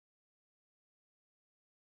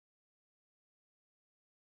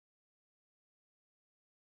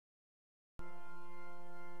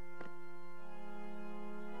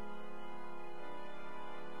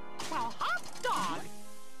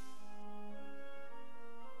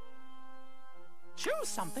Choose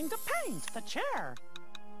something to paint. The chair.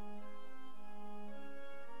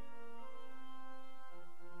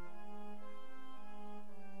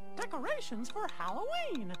 Decorations for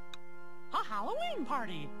Halloween. A Halloween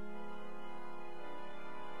party.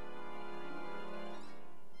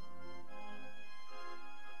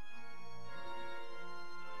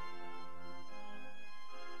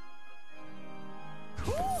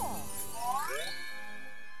 Cool!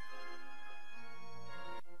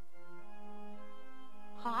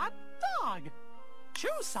 Hot dog.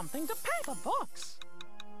 Choose something to paint. The books.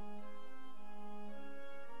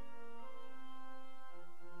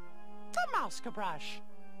 The mouse brush.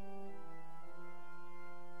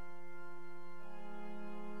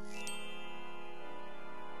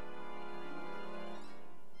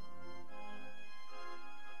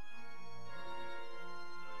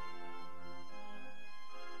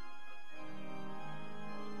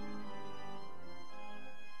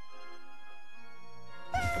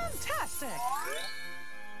 Fantastic!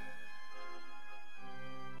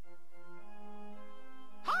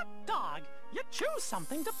 Hot dog! You choose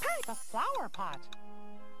something to paint. The flower pot.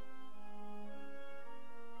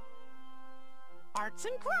 Arts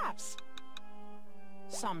and crafts.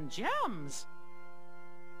 Some gems.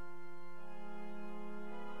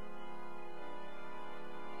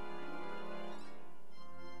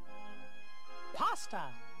 Pasta.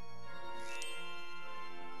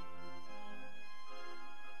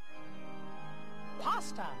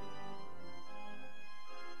 Pasta.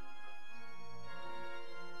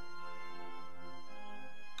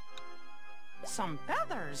 Some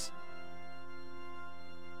feathers.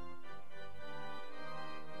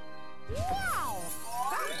 Wow!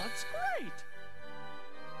 That looks great!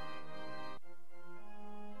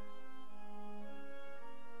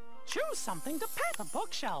 Choose something to paint. The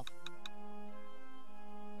bookshelf.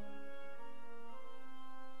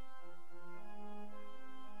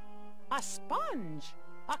 A sponge.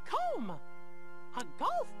 A comb. A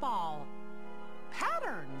golf ball.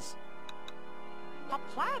 Patterns. A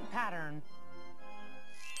plaid pattern.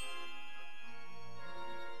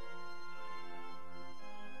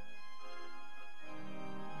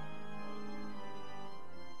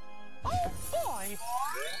 Oh boy!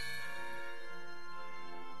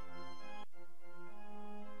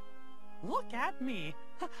 Look at me.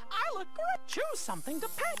 I look great. Choose something to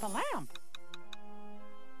paint. The lamp.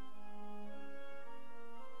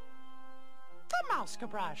 The mouse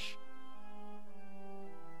brush.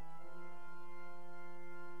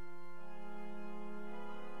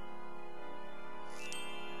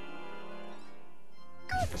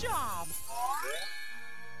 Good job!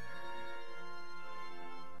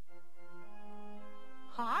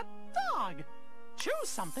 Hot dog! Choose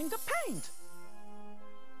something to paint.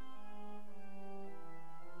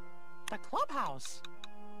 The clubhouse.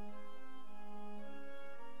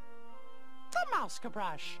 The mouse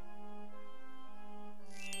brush.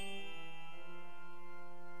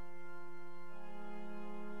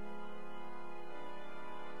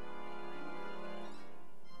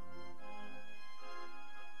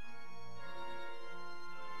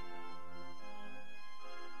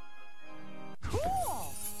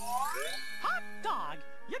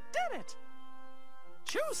 You did it!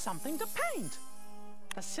 Choose something to paint.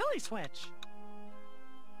 The silly switch.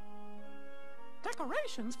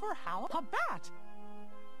 Decorations for a bat.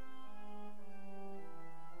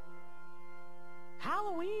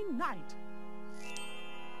 Halloween night.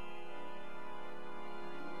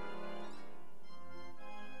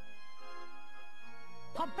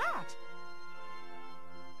 A bat.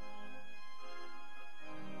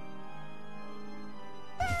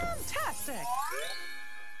 Fantastic!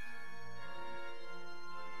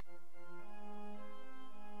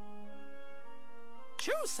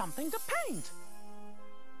 Choose something to paint.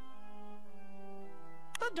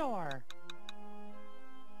 The door.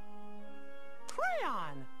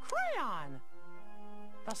 Crayon, crayon.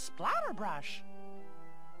 The splatter brush.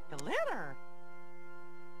 Glitter.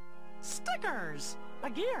 Stickers. A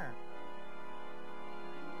gear.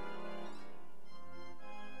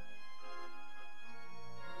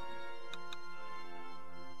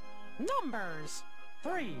 Numbers.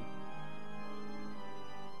 3.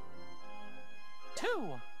 2.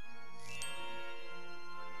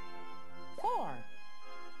 4.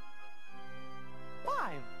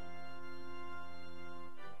 5.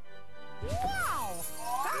 Wow!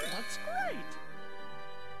 That looks great!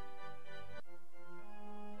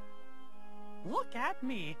 Look at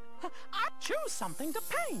me. I choose something to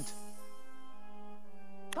paint.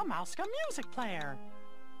 The Mouska music player.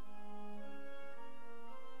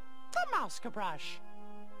 The Mouska brush.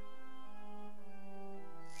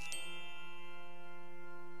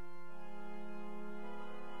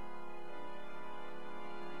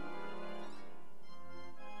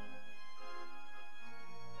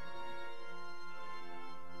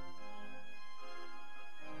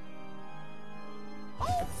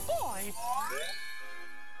 boy!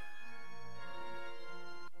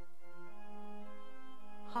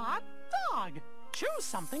 Hot dog! Choose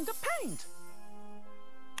something to paint.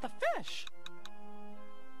 The fish.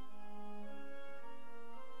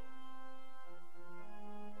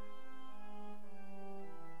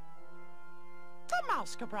 The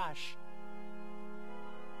mouse brush.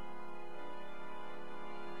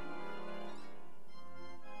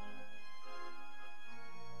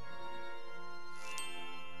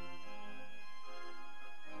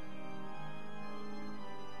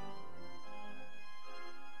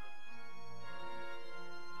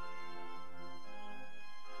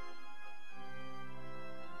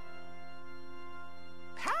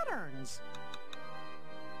 Patterns.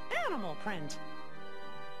 Animal print.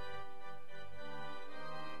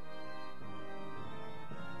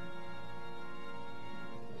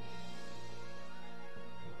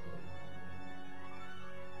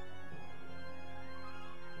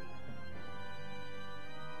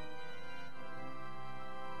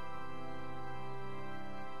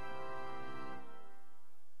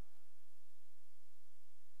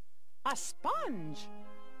 A sponge.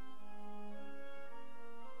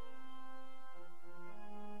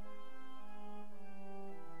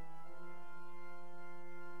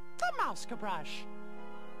 The mouse brush.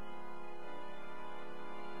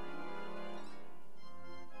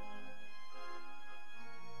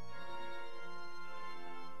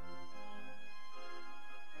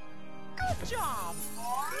 Good job!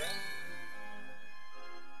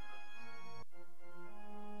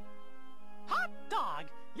 Hot dog!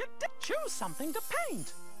 You did choose something to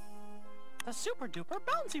paint. The super duper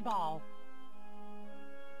bouncy ball.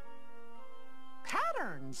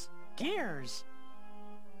 Patterns. Gears.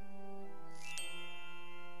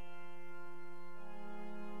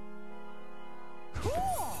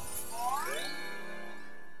 Cool!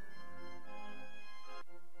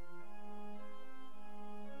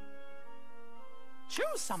 Choose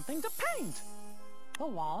something to paint. The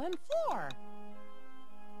wall and floor.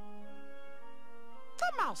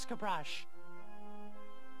 The mouse brush.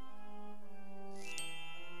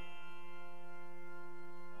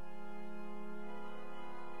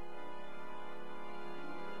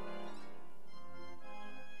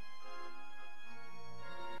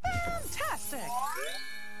 Fantastic!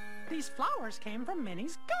 These flowers came from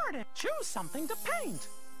Minnie's garden. Choose something to paint.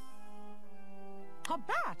 A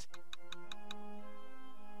bat.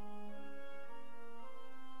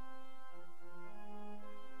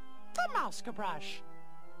 The mouse brush.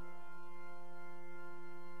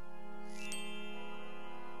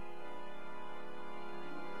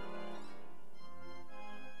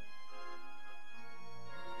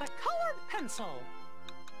 The colored pencil.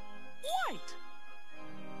 White.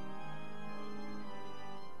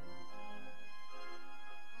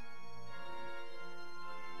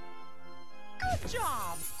 Good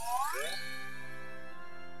job!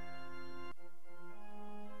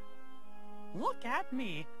 Look at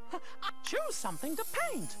me. I choose something to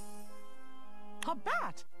paint. A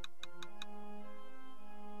bat.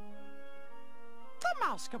 The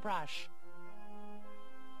mouse brush.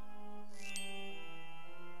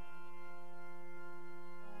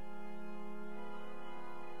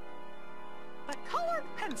 The colored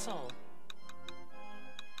pencil.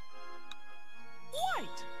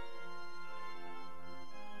 White.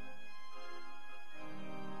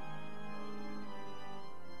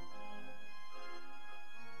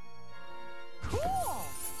 Cool!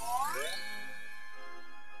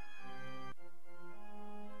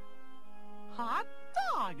 Hot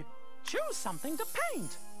dog! Choose something to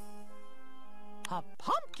paint. A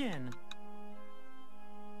pumpkin.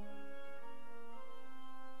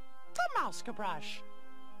 The mouse brush.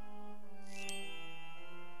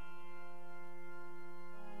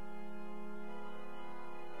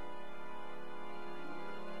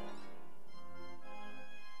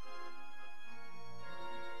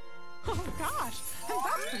 Oh gosh, and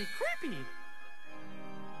that's pretty creepy.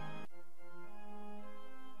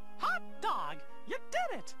 Hot dog, you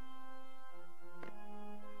did it!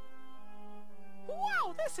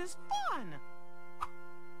 Wow, this is fun!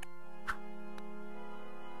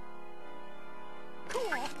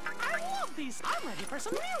 Cool, I love these. I'm ready for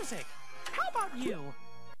some music. How about you?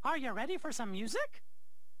 Are you ready for some music?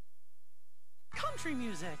 Country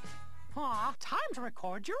music. Aw, time to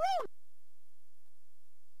record your own.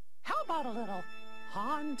 How about a little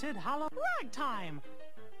haunted Halloween ragtime?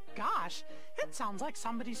 Gosh, it sounds like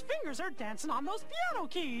somebody's fingers are dancing on those piano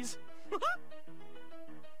keys.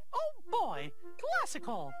 Oh boy,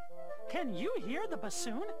 classical. Can you hear the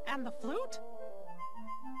bassoon and the flute?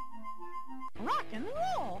 Rock and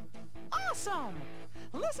roll! Awesome!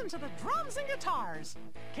 Listen to the drums and guitars.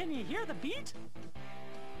 Can you hear the beat?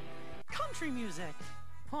 Country music.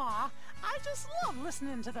 Aw, I just love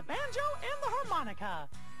listening to the banjo and the harmonica.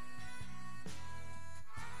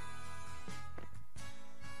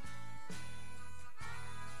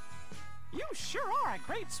 You sure are a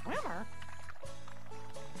great swimmer.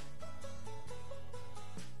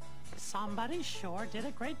 Somebody sure did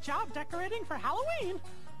a great job decorating for Halloween.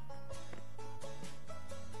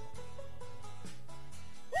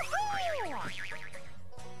 Woohoo!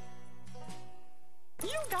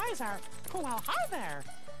 You guys are... Well, hi there.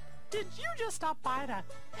 Did you just stop by to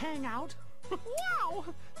hang out? Wow,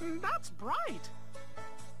 that's bright.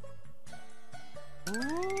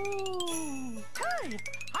 Ooh. Hey,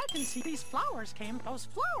 I can see these flowers came... Those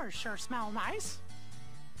flowers sure smell nice.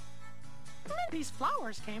 These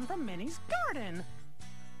flowers came from Minnie's garden.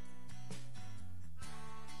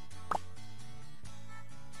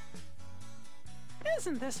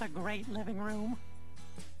 Isn't this a great living room?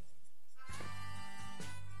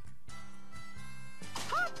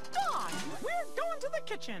 Hot dog! We're going to the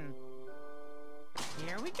kitchen.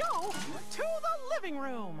 Here we go, to the living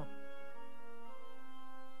room.